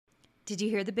Did you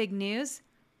hear the big news?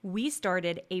 We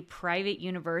started a private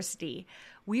university.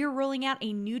 We are rolling out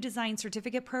a new design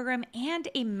certificate program and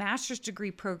a master's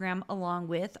degree program along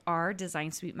with our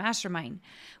Design Suite Mastermind.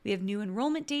 We have new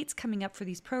enrollment dates coming up for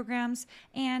these programs.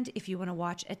 And if you want to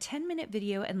watch a 10-minute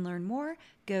video and learn more,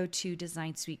 go to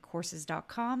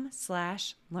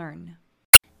designsuitecourses.com/learn.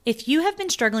 If you have been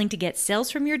struggling to get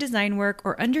sales from your design work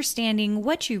or understanding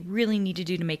what you really need to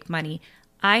do to make money,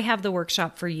 I have the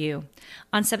workshop for you.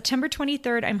 On September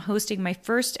 23rd, I'm hosting my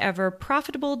first ever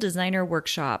Profitable Designer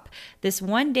Workshop. This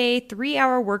one-day,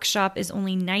 3-hour workshop is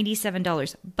only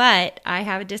 $97, but I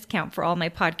have a discount for all my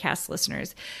podcast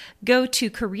listeners. Go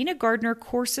to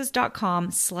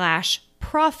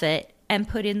karinagardnercourses.com/profit and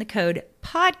put in the code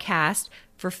podcast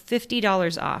for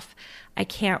 $50 off. I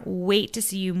can't wait to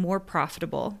see you more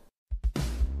profitable.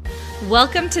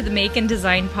 Welcome to the Make and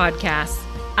Design Podcast.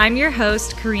 I'm your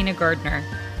host, Karina Gardner.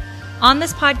 On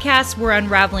this podcast, we're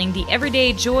unraveling the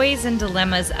everyday joys and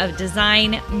dilemmas of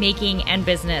design, making, and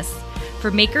business.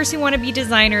 For makers who want to be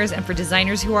designers and for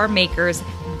designers who are makers,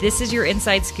 this is your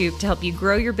inside scoop to help you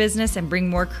grow your business and bring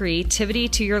more creativity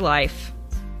to your life.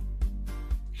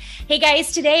 Hey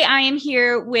guys, today I am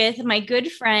here with my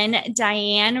good friend,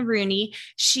 Diane Rooney.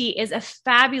 She is a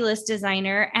fabulous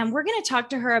designer, and we're going to talk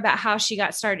to her about how she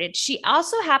got started. She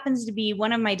also happens to be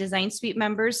one of my Design Suite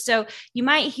members, so you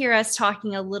might hear us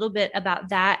talking a little bit about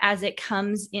that as it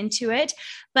comes into it.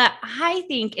 But I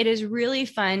think it is really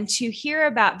fun to hear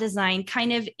about design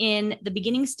kind of in the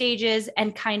beginning stages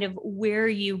and kind of where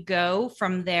you go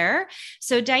from there.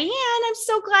 So Diane, I'm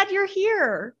so glad you're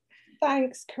here.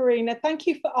 Thanks, Karina. Thank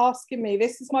you for asking me.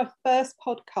 This is my first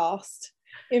podcast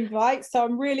invite, so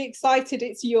I'm really excited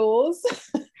it's yours.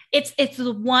 It's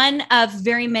one of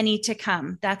very many to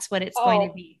come. That's what it's going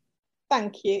to be.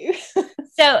 Thank you.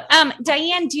 So,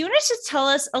 Diane, do you want to just tell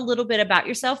us a little bit about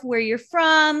yourself, where you're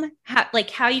from,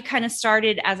 how you kind of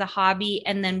started as a hobby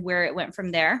and then where it went from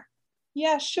there?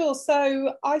 Yeah, sure.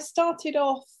 So I started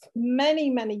off many,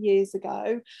 many years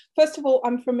ago. First of all,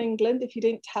 I'm from England, if you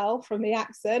didn't tell from the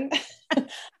accent.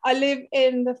 I live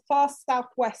in the far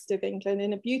southwest of England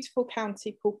in a beautiful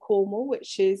county called Cornwall,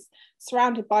 which is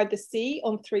surrounded by the sea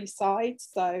on 3 sides.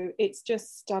 So it's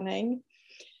just stunning.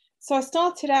 So I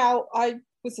started out, I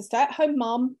was a stay-at-home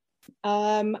mum.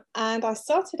 And I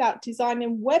started out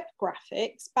designing web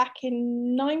graphics back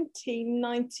in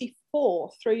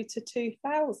 1994 through to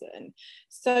 2000.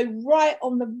 So right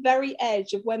on the very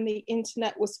edge of when the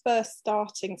internet was first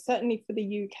starting, certainly for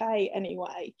the UK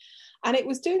anyway. And it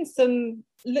was doing some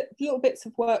little bits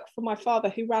of work for my father,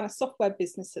 who ran a software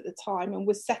business at the time and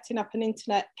was setting up an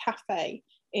internet cafe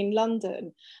in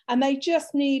London. And they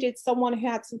just needed someone who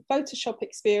had some Photoshop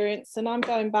experience. And I'm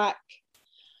going back,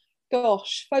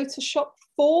 Photoshop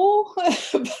 4,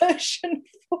 version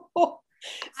 4. So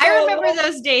I remember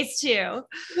those days too.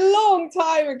 Long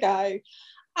time ago.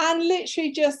 And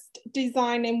literally just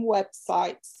designing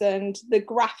websites and the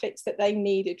graphics that they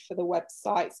needed for the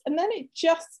websites. And then it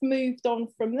just moved on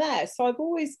from there. So I've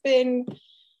always been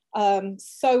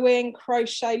sewing,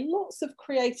 crochet, lots of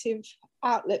creative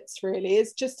outlets really.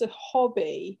 It's just a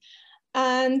hobby.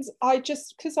 And I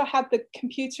just, because I had the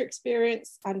computer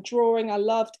experience and drawing, I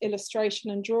loved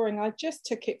illustration and drawing, I just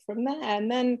took it from there.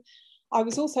 And then I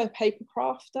was also a paper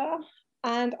crafter,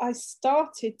 and I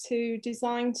started to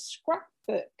design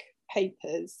scrapbook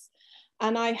papers.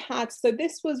 And I had, so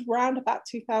this was round about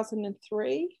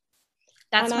 2003.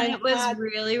 That's when it was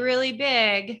really, really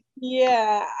big.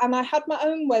 Yeah. And I had my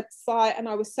own website and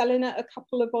I was selling at a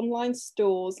couple of online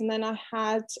stores. And then I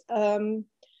had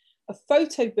a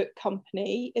photo book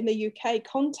company in the UK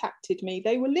contacted me.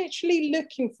 They were literally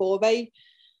looking for, they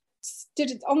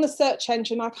did it on the search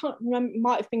engine. I can't remember, it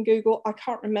might have been Google. I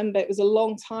can't remember. It was a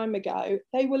long time ago.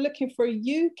 They were looking for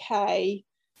a UK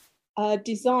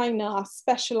designer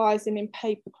specializing in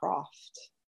papercraft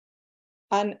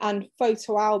and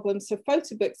photo albums, so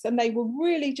photo books. And they were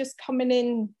really just coming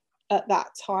in at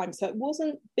that time. So it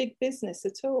wasn't big business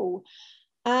at all.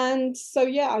 And so,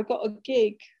 yeah, I got a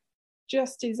gig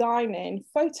just designing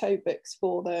photo books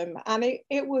for them, and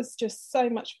it was just so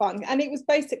much fun. And it was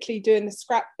basically doing the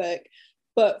scrapbook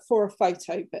but for a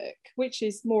photo book, which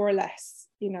is more or less,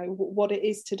 you know, what it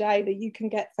is today, that you can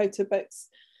get photo books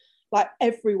like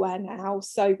everywhere now.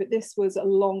 So but this was a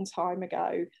long time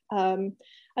ago, and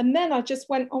then I just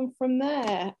went on from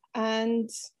there. And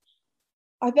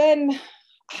I then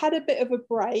had a bit of a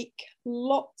break,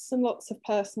 lots and lots of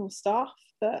personal stuff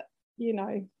that, you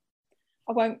know,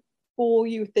 I won't bore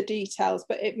you with the details,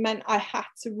 but it meant I had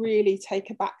to really take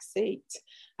a back seat.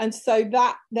 And so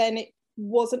that then it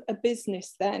wasn't a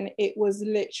business then, it was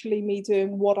literally me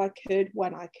doing what I could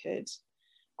when I could.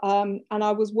 And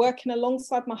I was working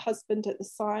alongside my husband at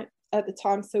the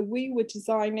time. So we were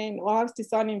designing, or I was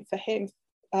designing for him,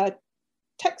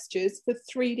 textures for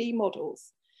 3D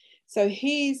models. So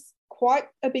he's quite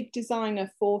a big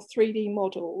designer for 3D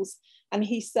models, and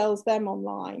he sells them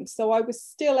online. So I was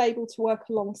still able to work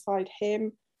alongside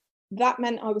him. That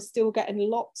meant I was still getting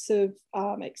lots of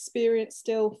experience,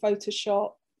 still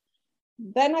Photoshop.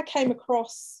 Then I came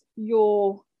across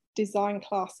your design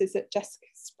classes at Jessica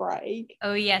Sprague.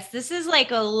 Oh, yes. This is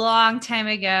like a long time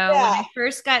ago when I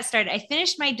first got started. I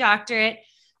finished my doctorate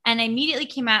and I immediately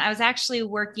came out. I was actually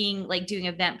working, like doing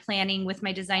event planning with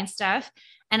my design stuff.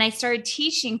 And I started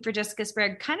teaching for Jessica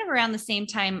Sprague kind of around the same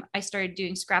time I started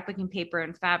doing scrapbooking paper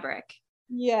and fabric.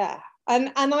 Yeah.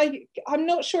 And I'm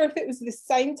not sure if it was the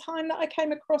same time that I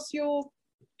came across your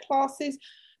classes,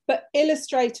 but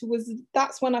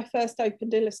that's when I first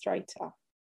opened Illustrator.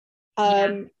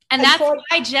 And that's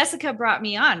why Jessica brought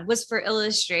me on, was for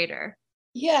Illustrator.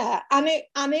 Yeah, and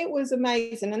it was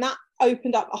amazing, and that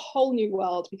opened up a whole new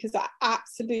world, because I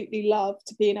absolutely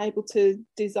loved being able to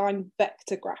design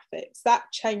vector graphics. That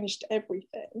changed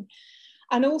everything.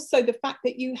 And also the fact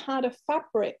that you had a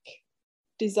fabric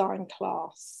design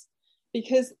class,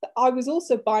 because I was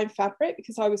also buying fabric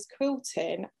because I was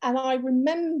quilting, and I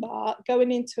remember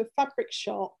going into a fabric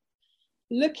shop,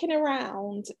 looking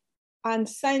around and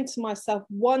saying to myself,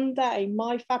 one day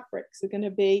my fabrics are going to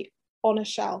be on a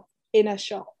shelf in a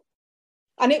shop.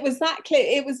 And it was that clear.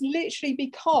 It was literally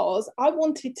because I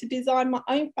wanted to design my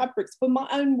own fabrics for my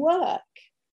own work.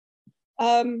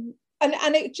 And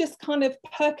it just kind of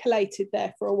percolated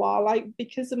there for a while.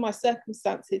 Because of my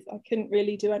circumstances, I couldn't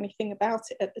really do anything about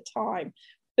it at the time,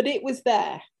 but it was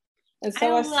there. And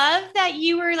so I love that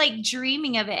you were like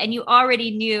dreaming of it and you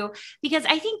already knew, because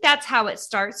I think that's how it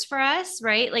starts for us,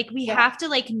 right? Like we have to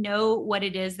like know what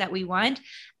it is that we want.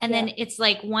 And then it's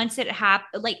like, once it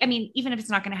happens, like, I mean, even if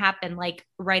it's not going to happen like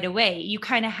right away, you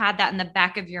kind of had that in the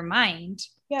back of your mind.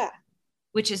 Yeah.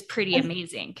 Which is pretty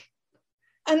amazing.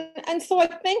 And so I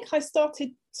think I started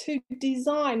to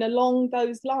design along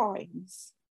those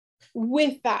lines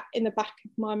with that in the back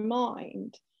of my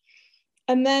mind.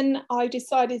 And then I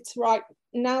decided to write,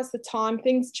 now's the time.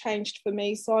 Things changed for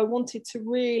me. So I wanted to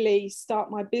really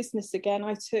start my business again.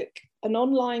 I took an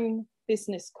online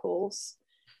business course,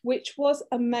 which was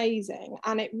amazing.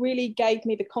 And it really gave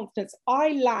me the confidence. I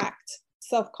lacked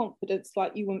self-confidence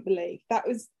like you wouldn't believe. That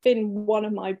has been one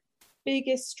of my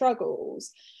biggest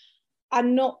struggles,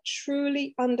 and not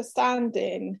truly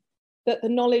understanding that the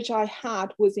knowledge I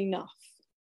had was enough.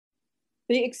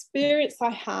 The experience I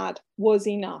had was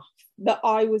enough, that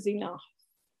I was enough.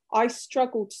 I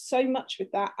struggled so much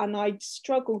with that, and I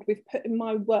struggled with putting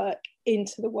my work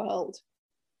into the world.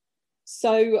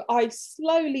 So I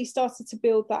slowly started to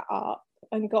build that up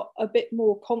and got a bit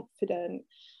more confident.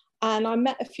 And I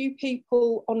met a few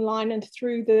people online and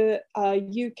through the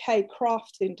UK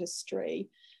craft industry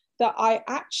that I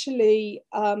actually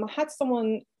had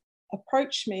someone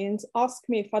approach me and ask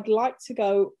me if I'd like to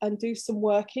go and do some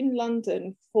work in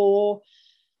London for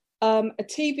a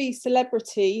TV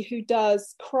celebrity who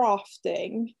does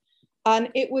crafting. And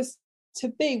it was to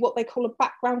be what they call a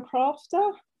background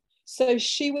crafter. So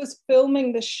she was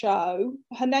filming the show.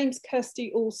 Her name's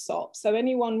Kirsty Allsop. So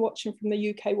anyone watching from the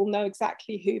UK will know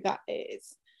exactly who that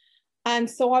is. And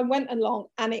so I went along,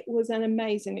 and it was an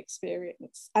amazing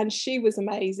experience. And she was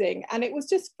amazing. And it was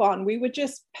just fun. We were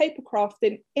just paper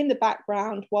crafting in the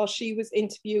background while she was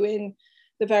interviewing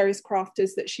the various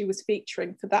crafters that she was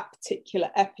featuring for that particular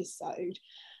episode.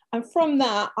 And from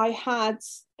that, I had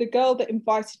the girl that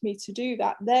invited me to do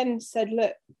that then said,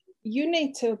 look, you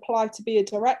need to apply to be a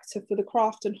director for the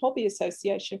Craft and Hobby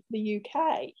Association for the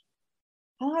UK.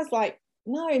 And I was like,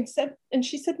 no. And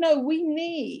she said, no, we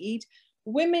need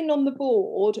women on the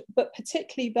board, but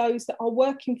particularly those that are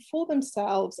working for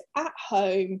themselves at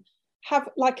home, have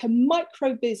like a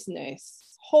micro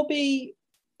business, hobby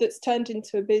that's turned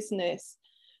into a business.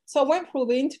 So I went for all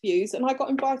the interviews and I got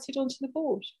invited onto the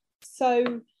board.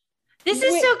 So this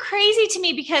is so crazy to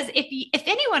me, because if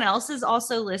anyone else is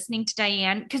also listening to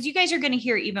Diane, because you guys are going to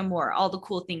hear even more all the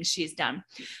cool things she's done,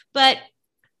 but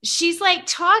she's like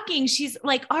talking, she's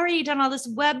like already done all this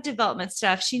web development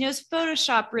stuff. She knows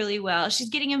Photoshop really well. She's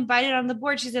getting invited on the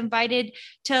board. She's invited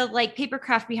to like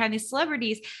papercraft behind these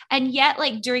celebrities. And yet,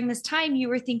 like during this time, you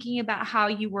were thinking about how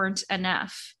you weren't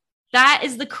enough. That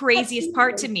is the craziest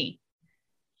part to me.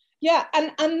 Yeah.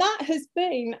 And that has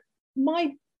been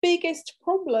my biggest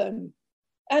problem.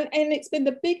 And it's been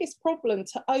the biggest problem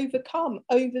to overcome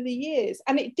over the years.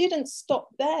 And it didn't stop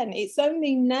then. It's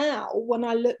only now when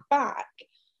I look back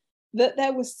that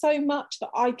there was so much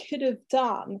that I could have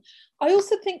done. I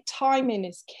also think timing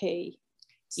is key.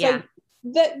 So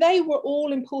that they were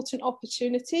all important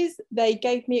opportunities. They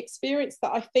gave me experience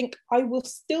that I think I will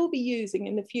still be using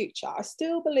in the future. I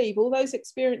still believe all those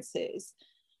experiences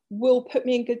will put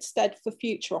me in good stead for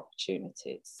future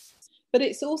opportunities. But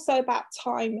it's also about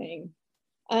timing.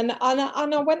 And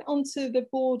I went onto the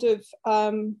board of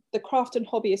the Craft and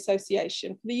Hobby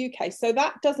Association for the UK. So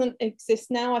that doesn't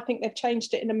exist now. I think they've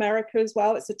changed it in America as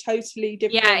well. It's a totally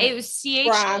different Yeah, it was CHA.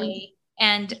 brand.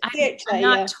 And I'm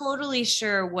not totally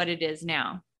sure what it is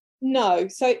now. No,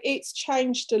 so it's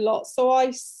changed a lot. So I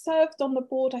served on the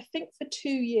board, I think, for 2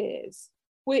 years,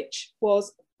 which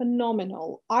was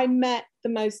phenomenal. I met the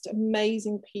most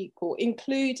amazing people,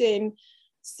 including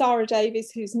Sarah Davies,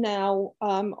 who's now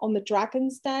on the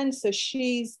Dragon's Den. So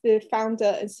she's the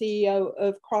founder and CEO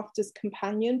of Crafters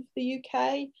Companion for the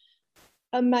UK.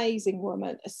 Amazing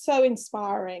woman, so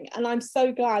inspiring. And I'm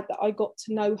so glad that I got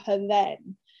to know her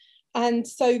then. And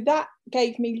so that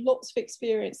gave me lots of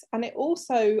experience. And it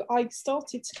also, I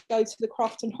started to go to the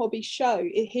Craft and Hobby show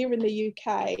here in the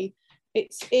UK.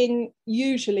 It's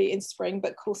usually in spring,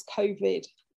 but of course COVID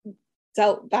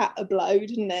dealt that a blow,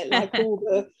 didn't it? Like all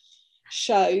the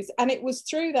shows. And it was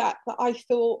through that I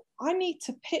thought, I need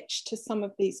to pitch to some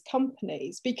of these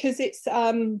companies, because it's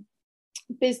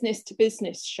business to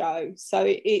business show. So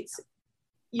it's,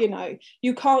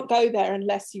 you can't go there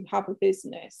unless you have a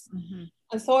business. Mm-hmm.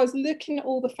 And so I was looking at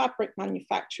all the fabric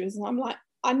manufacturers and I'm like,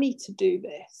 I need to do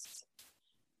this.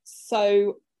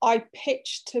 So I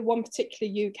pitched to one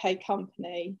particular UK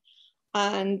company,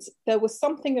 and there was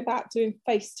something about doing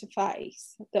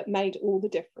face-to-face that made all the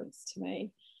difference to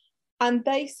me. And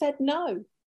they said no.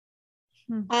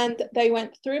 And they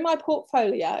went through my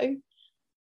portfolio,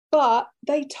 but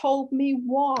they told me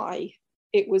why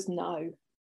it was no.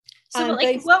 So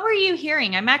what were you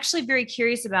hearing? I'm actually very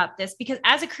curious about this, because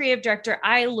as a creative director,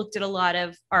 I looked at a lot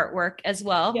of artwork as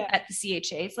well at the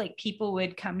CHAs. Like, people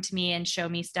would come to me and show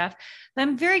me stuff. But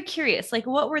I'm very curious, like,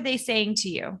 what were they saying to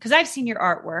you? Because I've seen your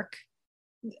artwork.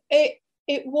 It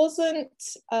wasn't,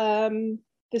 the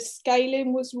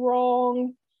scaling was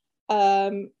wrong.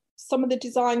 Some of the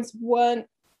designs weren't,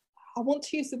 I want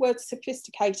to use the word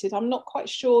sophisticated. I'm not quite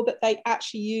sure that they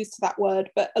actually used that word,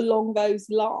 but along those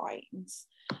lines.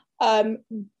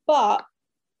 But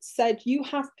said, you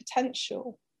have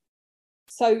potential.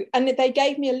 So, and they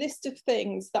gave me a list of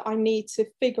things that I need to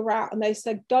figure out. And they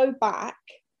said, go back,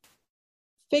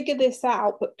 figure this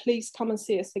out, but please come and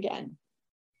see us again.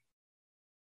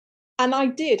 And I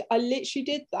did. I literally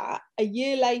did that a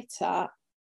year later.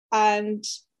 And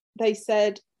they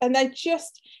said, and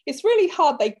it's really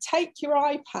hard. They take your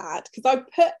iPad, because I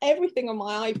put everything on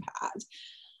my iPad,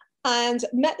 and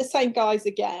met the same guys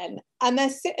again, and they're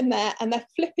sitting there and they're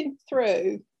flipping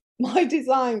through my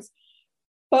designs,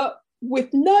 but with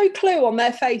no clue on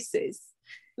their faces.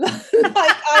 Like,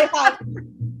 I have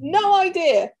no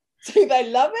idea. Do they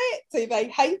love it? Do they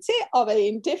hate it? Are they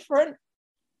indifferent?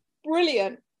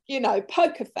 Brilliant,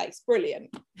 poker face,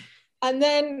 brilliant. And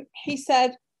then he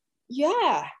said,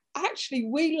 yeah, actually,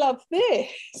 we love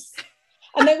this.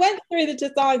 And they went through the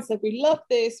design, said, we love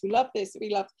this, we love this,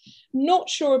 we love, not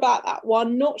sure about that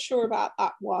one, not sure about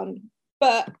that one,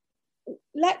 but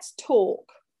let's talk.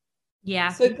 Yeah.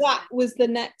 So that was the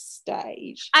next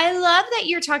stage. I love that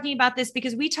you're talking about this,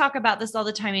 because we talk about this all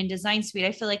the time in Design Suite.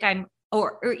 I feel like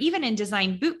or even in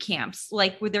design boot camps,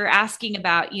 like where they're asking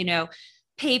about,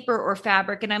 paper or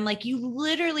fabric. And I'm like, you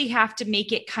literally have to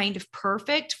make it kind of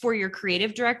perfect for your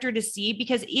creative director to see,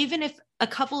 because even if a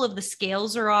couple of the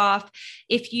scales are off,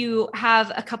 if you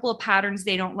have a couple of patterns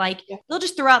they don't like, they'll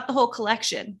just throw out the whole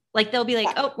collection. Like, they'll be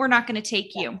like, oh, we're not going to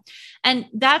take you. And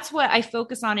that's what I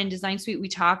focus on in Design Suite. We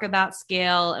talk about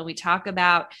scale, and we talk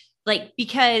about, like,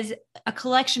 because a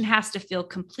collection has to feel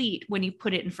complete when you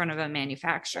put it in front of a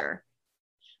manufacturer.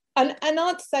 And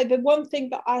I'd say the one thing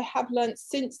that I have learned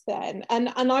since then, and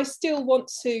I still want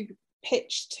to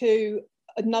pitch to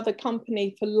another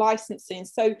company for licensing.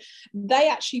 So they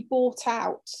actually bought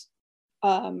out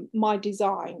my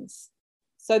designs.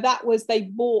 So that was, they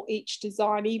bought each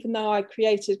design, even though I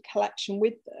created a collection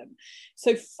with them.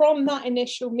 So from that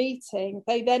initial meeting,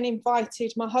 they then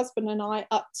invited my husband and I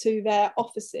up to their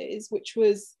offices, which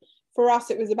was, for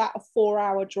us, it was about a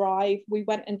 4-hour drive. We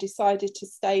went and decided to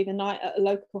stay the night at a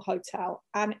local hotel,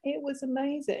 and it was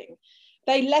amazing.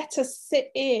 They let us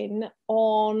sit in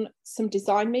on some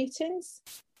design meetings.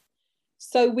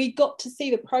 So we got to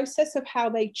see the process of how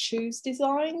they choose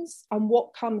designs and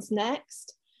what comes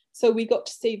next. So we got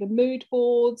to see the mood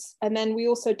boards, and then we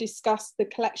also discussed the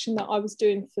collection that I was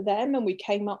doing for them, and we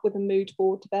came up with a mood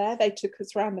board there. They took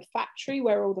us around the factory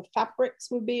where all the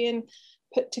fabrics were being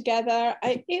put together.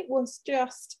 It was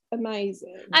just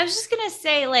amazing. I was just going to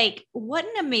say, like, what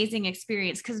an amazing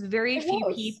experience, because very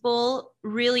few people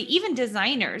really, even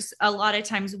designers, a lot of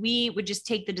times we would just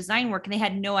take the design work and they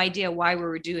had no idea why we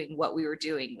were doing what we were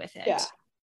doing with it. Yeah.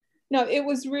 No, it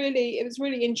was really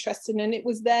interesting. And it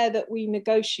was there that we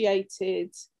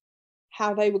negotiated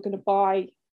how they were going to buy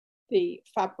the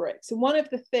fabrics. And one of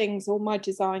the things I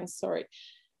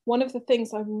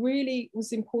really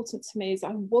was important to me is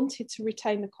I wanted to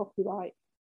retain the copyright.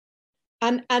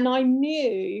 And I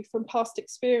knew from past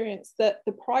experience that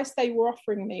the price they were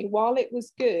offering me, while it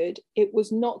was good, it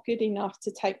was not good enough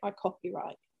to take my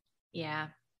copyright. Yeah.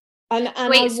 And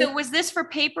wait, so was this for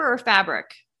paper or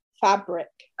fabric? Fabric.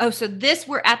 Oh, so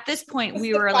at this point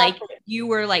we were like, you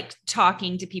were like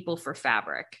talking to people for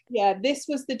fabric. Yeah, this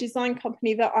was the design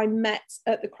company that I met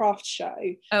at the craft show.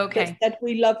 Okay. That said,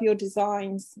 we love your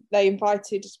designs. They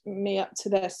invited me up to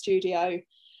their studio,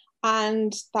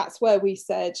 and that's where we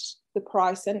said the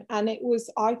price. And I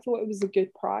thought it was a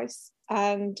good price,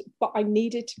 but I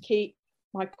needed to keep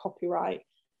my copyright.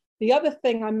 The other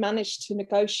thing I managed to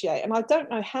negotiate, and I don't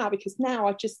know how, because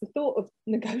now the thought of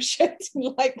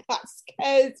negotiating like that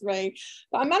scares me,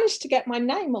 but I managed to get my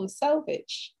name on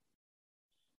selvage.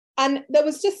 And there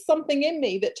was just something in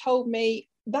me that told me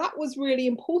that was really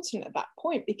important at that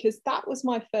point, because that was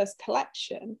my first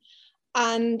collection.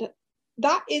 And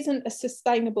that isn't a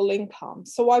sustainable income.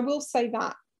 So I will say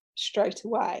that straight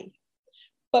away.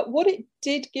 But what it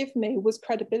did give me was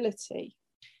credibility.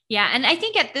 Yeah. And I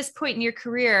think at this point in your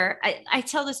career, I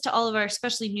tell this to all of our,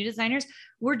 especially new designers,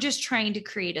 we're just trying to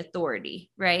create authority,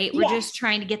 right? We're just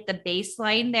trying to get the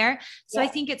baseline there. So I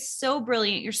think it's so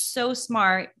brilliant. You're so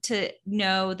smart to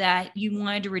know that you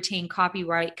wanted to retain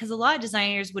copyright, because a lot of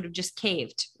designers would have just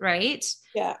caved, right?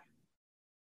 Yeah.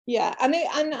 Yeah. And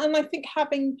I think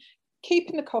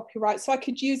keeping the copyright so I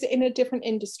could use it in a different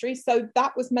industry. So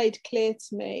that was made clear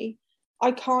to me.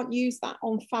 I can't use that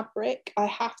on fabric. I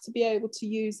have to be able to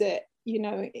use it,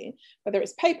 whether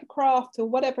it's paper craft or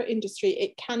whatever industry,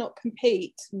 it cannot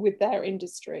compete with their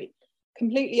industry.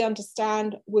 Completely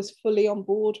understand, was fully on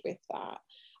board with that.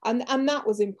 And that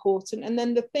was important. And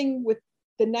then the thing with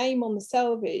the name on the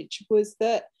selvage was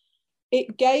that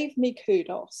it gave me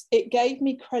kudos. It gave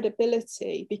me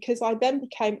credibility, because I then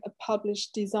became a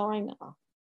published designer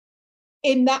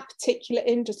in that particular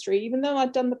industry. Even though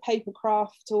I'd done the paper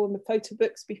craft or the photo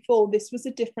books before, this was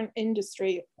a different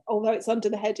industry, although it's under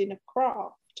the heading of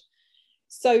craft.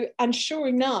 So, and sure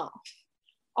enough,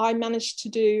 I managed to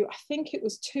do, I think it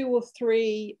was 2 or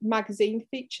 3 magazine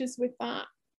features with that.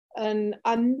 And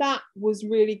that was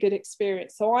really good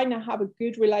experience. So I now have a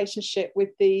good relationship with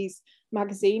these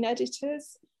magazine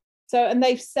editors. So, and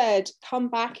they've said, come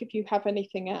back if you have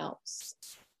anything else.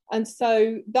 And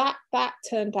so that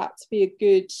turned out to be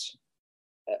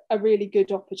a really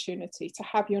good opportunity to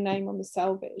have your name on the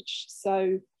selvage.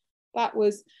 So that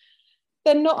was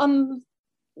then not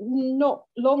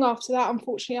long after that,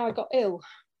 unfortunately, I got ill.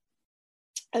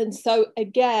 And so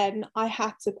again, I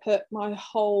had to put my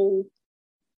whole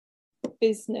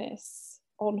business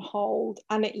on hold,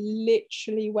 and it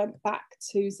literally went back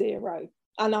to zero.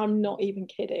 And I'm not even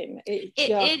kidding.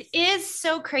 It is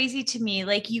so crazy to me.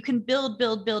 Like, you can build,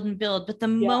 but the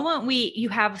moment you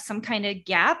have some kind of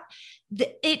gap,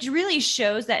 it really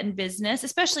shows that in business,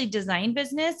 especially design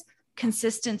business,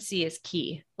 consistency is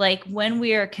key. Like, when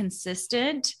we are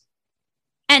consistent,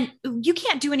 and you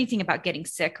can't do anything about getting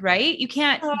sick, right? You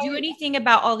can't do anything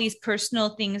about all these personal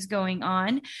things going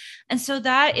on. And so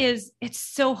it's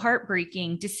so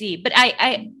heartbreaking to see. But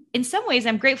I in some ways,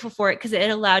 I'm grateful for it, because it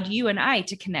allowed you and I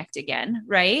to connect again,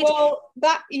 right? Well,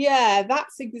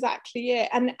 that's exactly it.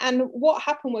 And what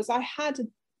happened was, I had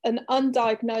an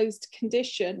undiagnosed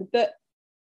condition that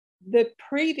the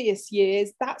previous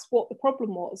years, that's what the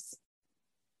problem was.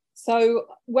 So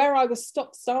where I was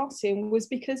stopped starting was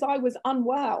because I was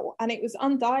unwell and it was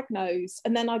undiagnosed.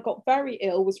 And then I got very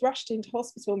ill, was rushed into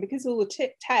hospital. And because of all the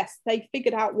tests, they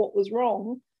figured out what was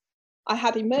wrong. I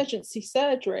had emergency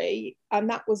surgery, and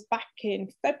that was back in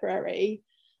February.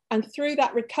 And through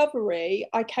that recovery,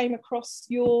 I came across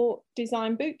your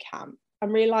design boot camp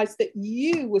and realized that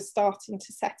you were starting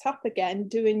to set up again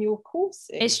doing your courses.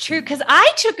 It's true, because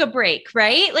I took a break,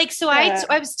 right? Like, so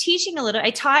I was teaching a little. I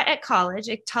taught at college.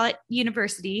 I taught at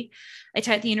university. I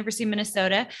taught at the University of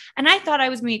Minnesota, and I thought I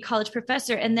was going to be a college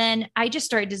professor. And then I just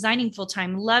started designing full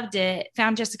time, loved it,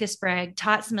 found Jessica Sprague,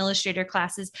 taught some Illustrator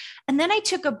classes. And then I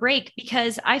took a break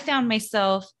because I found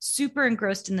myself super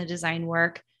engrossed in the design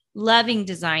work, loving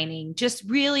designing, just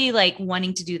really like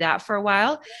wanting to do that for a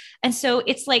while. And so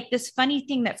it's like this funny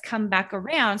thing that's come back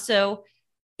around. So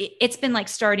it's been like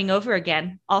starting over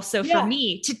again also for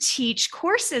me to teach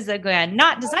courses again,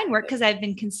 not design work because I've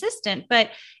been consistent,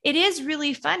 but it is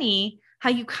really funny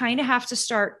how you kind of have to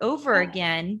start over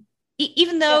again,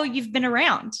 even though you've been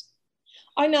around.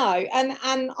 I know.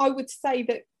 And I would say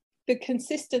that the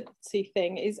consistency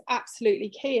thing is absolutely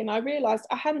key. And I realized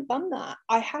I hadn't done that.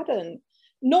 I hadn't,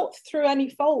 not through any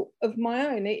fault of my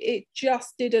own. It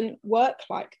just didn't work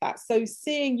like that. So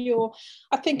seeing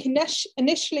I think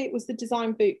initially it was the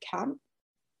design boot camp,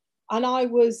 and I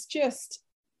was just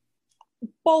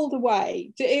bowled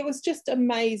away. It was just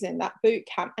amazing, that boot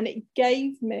camp. And it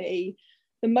gave me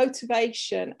the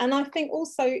motivation, and I think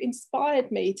also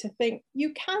inspired me to think,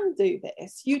 you can do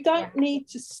this. You don't need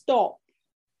to stop.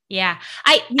 Yeah,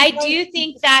 I do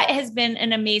think that has been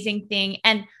an amazing thing.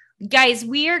 And guys,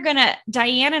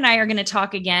 Diane and I are going to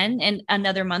talk again in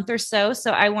another month or so.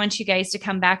 So I want you guys to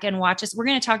come back and watch us. We're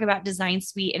going to talk about Design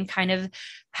Suite and kind of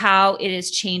how it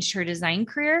has changed her design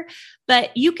career.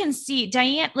 But you can see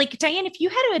Diane, if you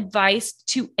had advice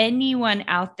to anyone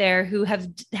out there who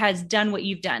has done what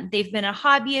you've done, they've been a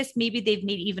hobbyist, maybe they've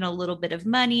made even a little bit of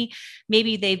money,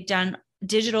 maybe they've done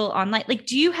digital online. Like,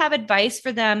 do you have advice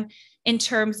for them in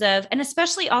terms of, and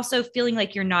especially also feeling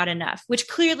like you're not enough, which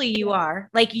clearly you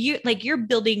are, you're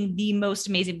building the most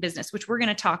amazing business, which we're going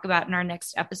to talk about in our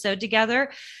next episode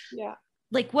together. Yeah.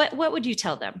 Like, what would you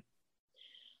tell them?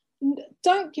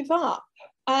 Don't give up.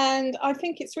 And I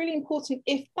think it's really important,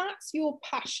 if that's your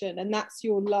passion and that's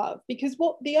your love, because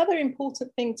what the other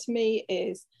important thing to me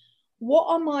is, what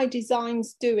are my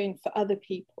designs doing for other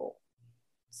people?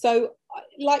 So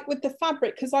like with the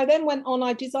fabric, because I then went on,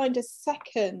 I designed a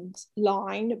second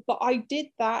line, but I did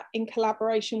that in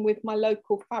collaboration with my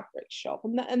local fabric shop.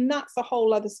 And that's a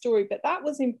whole other story. But that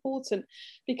was important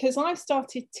because I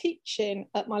started teaching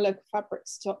at my local fabric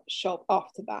shop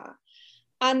after that,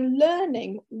 and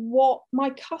learning what my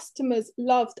customers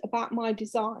loved about my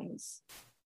designs.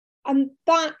 And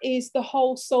that is the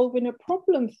whole solving a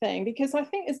problem thing, because I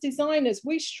think as designers,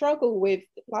 we struggle with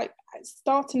like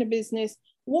starting a business.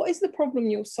 What is the problem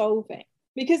you're solving?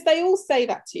 Because they all say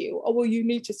that to you. Oh, well, you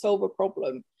need to solve a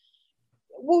problem.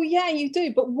 Well, yeah, you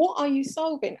do. But what are you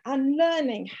solving? And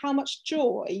learning how much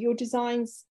joy your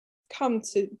designs come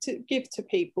to give to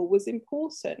people was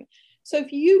important. So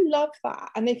if you love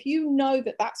that, and if you know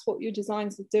that that's what your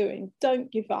designs are doing,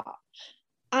 don't give up.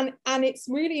 And it's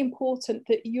really important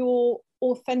that you're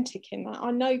authentic in that.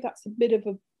 I know that's a bit of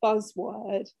a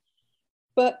buzzword,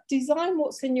 but design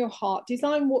what's in your heart,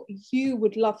 design what you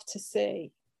would love to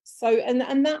see. So,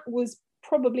 and that was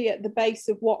probably at the base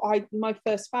of my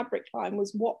first fabric line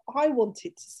was what I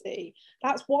wanted to see.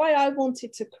 That's why I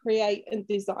wanted to create and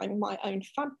design my own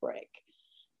fabric.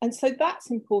 And so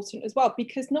that's important as well,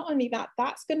 because not only that,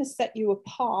 that's going to set you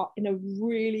apart in a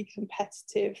really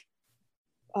competitive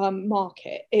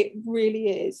market. It really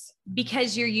is,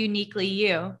 because you're uniquely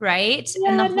you, right?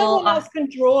 Yeah, and no one else can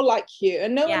draw like you,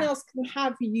 and no one else can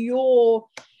have your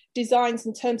designs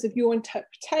in terms of your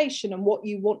interpretation and what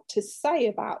you want to say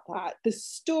about that. The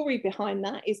story behind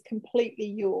that is completely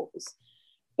yours.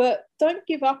 But don't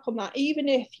give up on that, even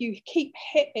if you keep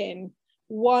hitting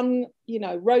one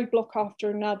roadblock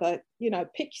after another.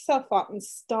 Pick yourself up and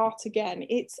start again.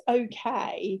 It's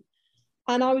okay.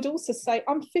 And I would also say,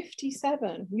 I'm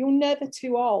 57. You're never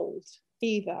too old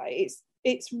either.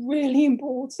 It's really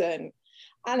important.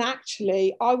 And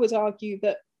actually, I would argue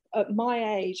that at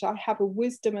my age, I have a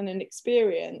wisdom and an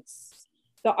experience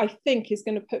that I think is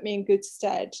going to put me in good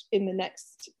stead in the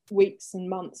next weeks and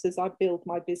months as I build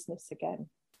my business again.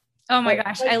 Oh my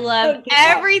gosh. I love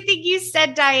everything you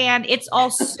said, Diane. It's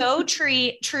all so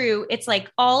true. It's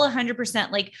like all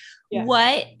 100%. Like,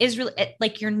 what is really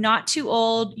like, you're not too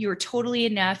old. You're totally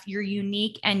enough. You're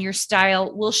unique, and your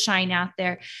style will shine out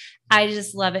there. I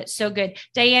just love it. So good.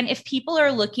 Diane, if people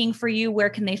are looking for you, where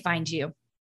can they find you?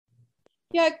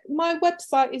 Yeah, my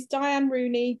website is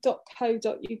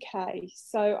dianerooney.co.uk.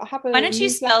 So I have a. Why don't you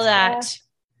spell that?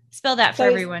 Spell that for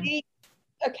everyone.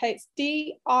 It's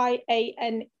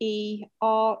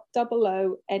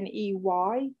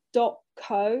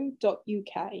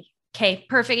DIANEROONEY.co.uk. Okay,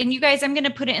 perfect. And you guys, I'm going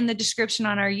to put it in the description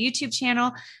on our YouTube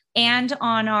channel and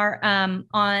on our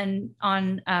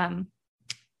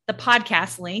the the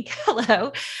podcast link.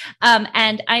 Hello.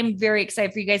 And I'm very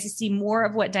excited for you guys to see more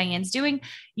of what Diane's doing.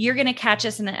 You're going to catch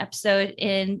us in an episode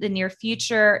in the near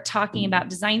future talking about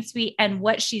Design Suite and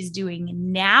what she's doing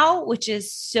now, which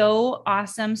is so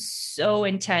awesome, so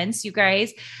intense, you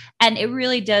guys. And it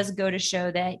really does go to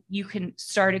show that you can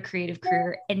start a creative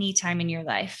career anytime in your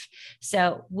life.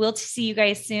 So we'll see you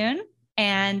guys soon.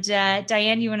 And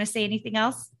Diane, you want to say anything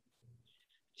else?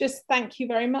 Just thank you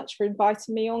very much for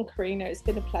inviting me on, Karina. It's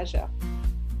been a pleasure.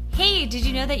 Hey, did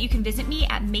you know that you can visit me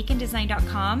at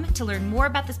makeanddesign.com to learn more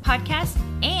about this podcast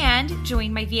and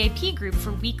join my VIP group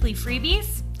for weekly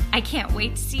freebies? I can't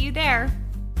wait to see you there.